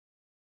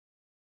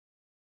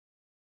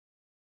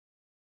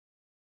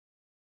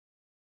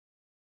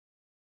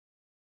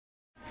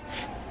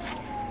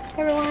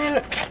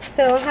everyone.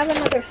 So I have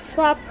another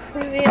swap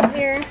review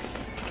here.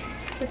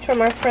 It's from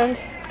our friend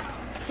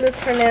Luz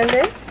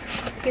Hernández.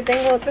 Aquí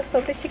tengo otro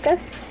sobre, chicas.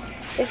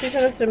 Este es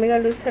de nuestra amiga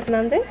Luz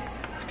Hernández.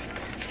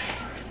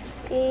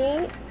 Y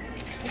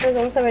pues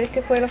vamos a ver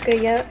qué fue lo que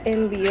ella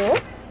envió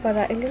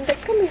para el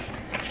intercambio.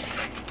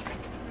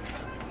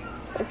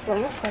 Pues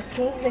vamos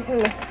aquí,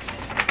 déjenme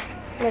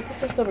meter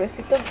ese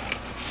sobrecito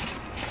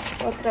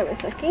otra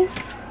vez aquí.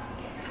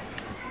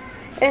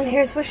 And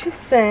here's what she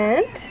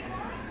sent.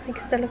 Aquí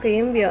está lo que ella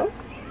envió.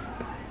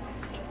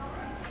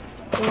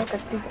 Una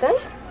cartita.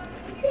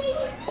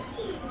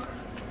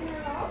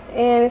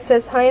 And it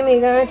says, "Hi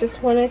amiga, I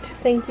just wanted to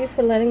thank you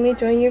for letting me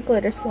join your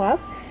glitter swap.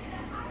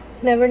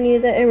 Never knew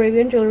that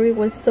Arabian jewelry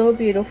was so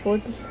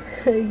beautiful."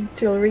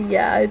 Jewelry,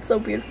 yeah, it's so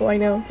beautiful, I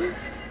know.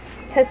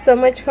 Had so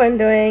much fun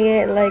doing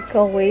it, like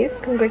always.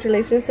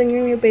 Congratulations on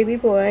your new baby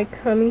boy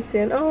coming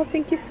soon. Oh,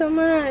 thank you so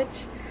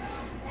much.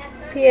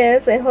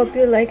 P.S. I hope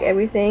you like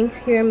everything.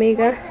 Your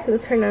amiga,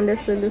 Luz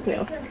Hernandez, Lulu's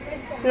Nails.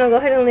 And I'll go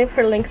ahead and leave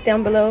her links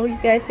down below, you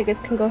guys, so you guys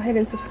can go ahead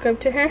and subscribe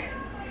to her.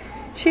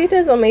 She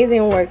does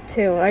amazing work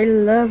too. I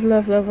love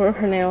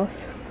her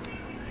nails.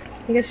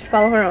 You guys should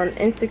follow her on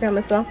Instagram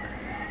as well.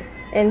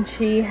 And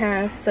she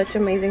has such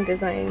amazing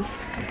designs.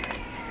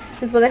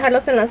 Les voy a dejar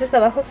los enlaces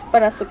abajo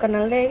para su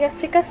canal de ellas,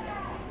 chicas.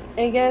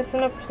 Ella es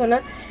una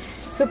persona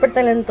súper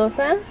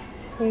talentosa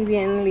y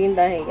bien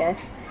linda ella.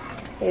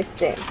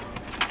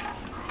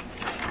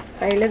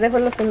 Ahí les dejo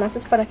los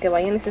enlaces para que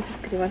vayan y se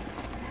suscriban.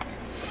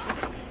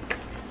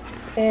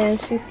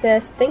 And she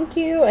says thank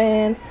you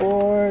and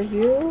for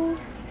you.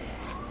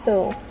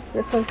 So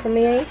this one's for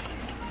me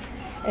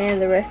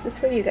and the rest is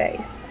for you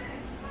guys.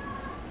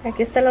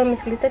 Aquí está la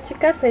mezclita,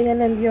 chicas. Ella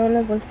le envió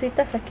unas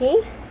bolsitas aquí.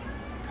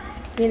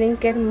 Miren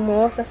qué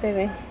hermosa se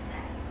ve.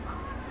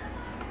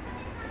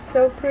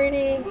 So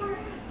pretty.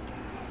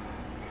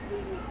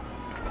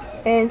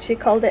 And she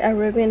called it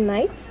Arabian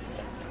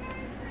Nights.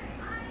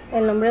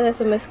 El nombre de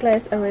su mezcla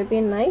es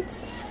Arabian Nights.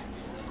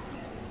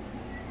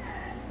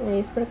 Y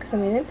espero que se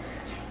miren.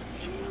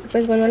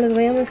 Pues bueno, les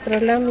voy a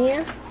mostrar la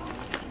mía.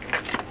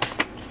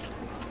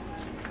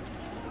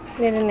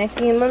 Miren,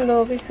 aquí me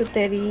mandó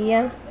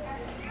bisutería.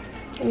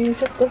 Y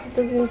muchas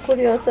cositas bien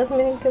curiosas.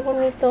 Miren qué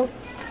bonito.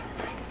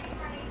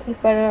 Y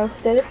para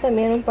ustedes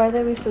también un par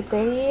de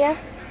bisutería.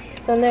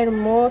 Están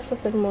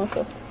hermosos,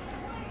 hermosos.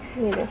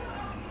 Miren.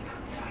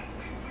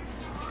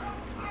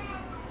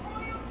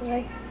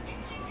 Ay.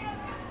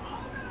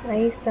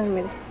 Ahí están,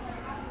 miren.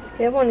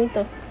 Qué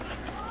bonitos.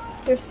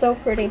 They're so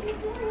pretty.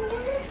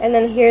 And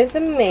then here's the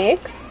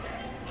mix.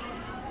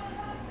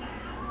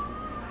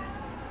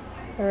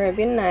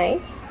 Arabian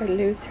Nights by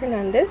Luz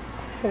Hernández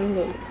and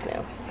Lulu's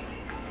Nails.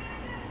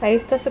 Ahí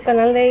está su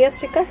canal de ellas,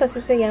 chicas.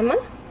 Así se llama.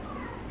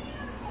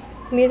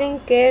 Miren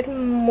qué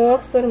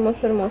hermoso,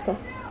 hermoso, hermoso.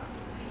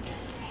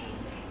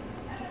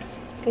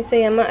 Aquí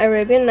se llama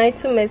Arabian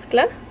Nights su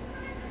mezcla.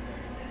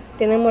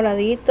 Tiene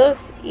moraditos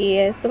y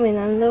es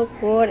dominando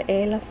por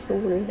el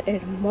azul.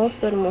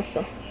 Hermoso,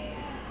 hermoso.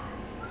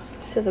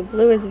 So the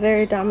blue is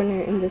very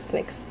dominant in this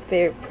mix. It's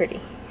very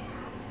pretty.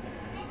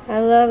 I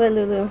love it,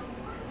 Lulu.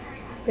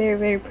 Very,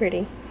 very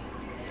pretty.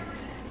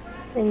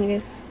 And you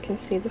guys can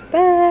see the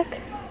back.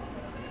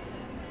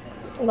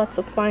 Lots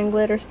of fine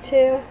glitters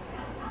too.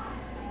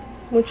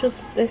 Muchos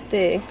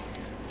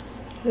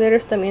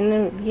glitters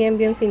también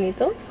bien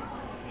finitos.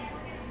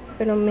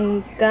 Pero me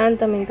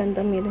encanta,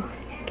 miren.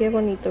 Qué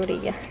bonito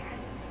brilla.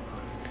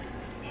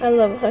 I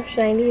love how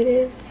shiny it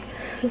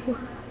is.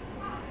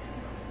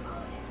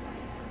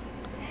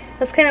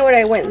 That's kind of what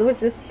I went with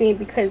this theme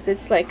because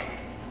it's like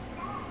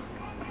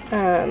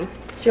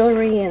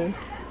jewelry and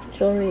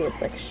jewelry is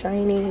like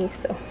shiny,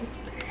 so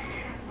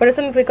por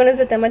eso me fui con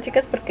este tema,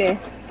 chicas, porque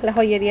la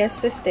joyería es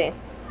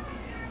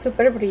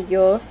súper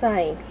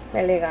brillosa y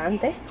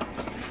elegante.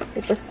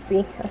 Y pues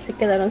sí, así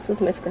quedaron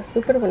sus mezclas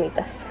súper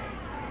bonitas.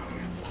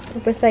 Y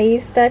pues ahí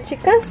está,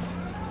 chicas.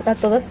 A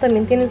todas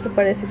también tienen su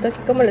parecito aquí,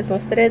 como les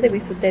mostré, de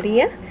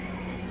bisutería.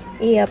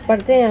 Y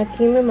aparte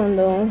aquí me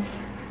mandó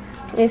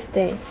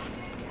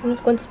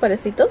unos cuantos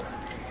parecitos.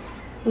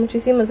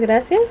 Muchísimas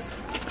gracias.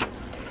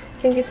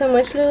 Thank you so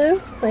much, Lulu.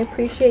 I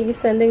appreciate you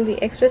sending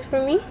the extras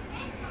for me.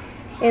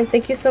 And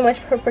thank you so much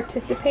for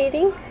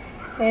participating.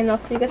 And I'll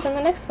see you guys on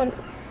the next one.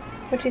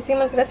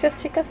 Muchísimas gracias,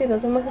 chicas, y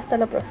nos vemos hasta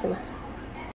la próxima.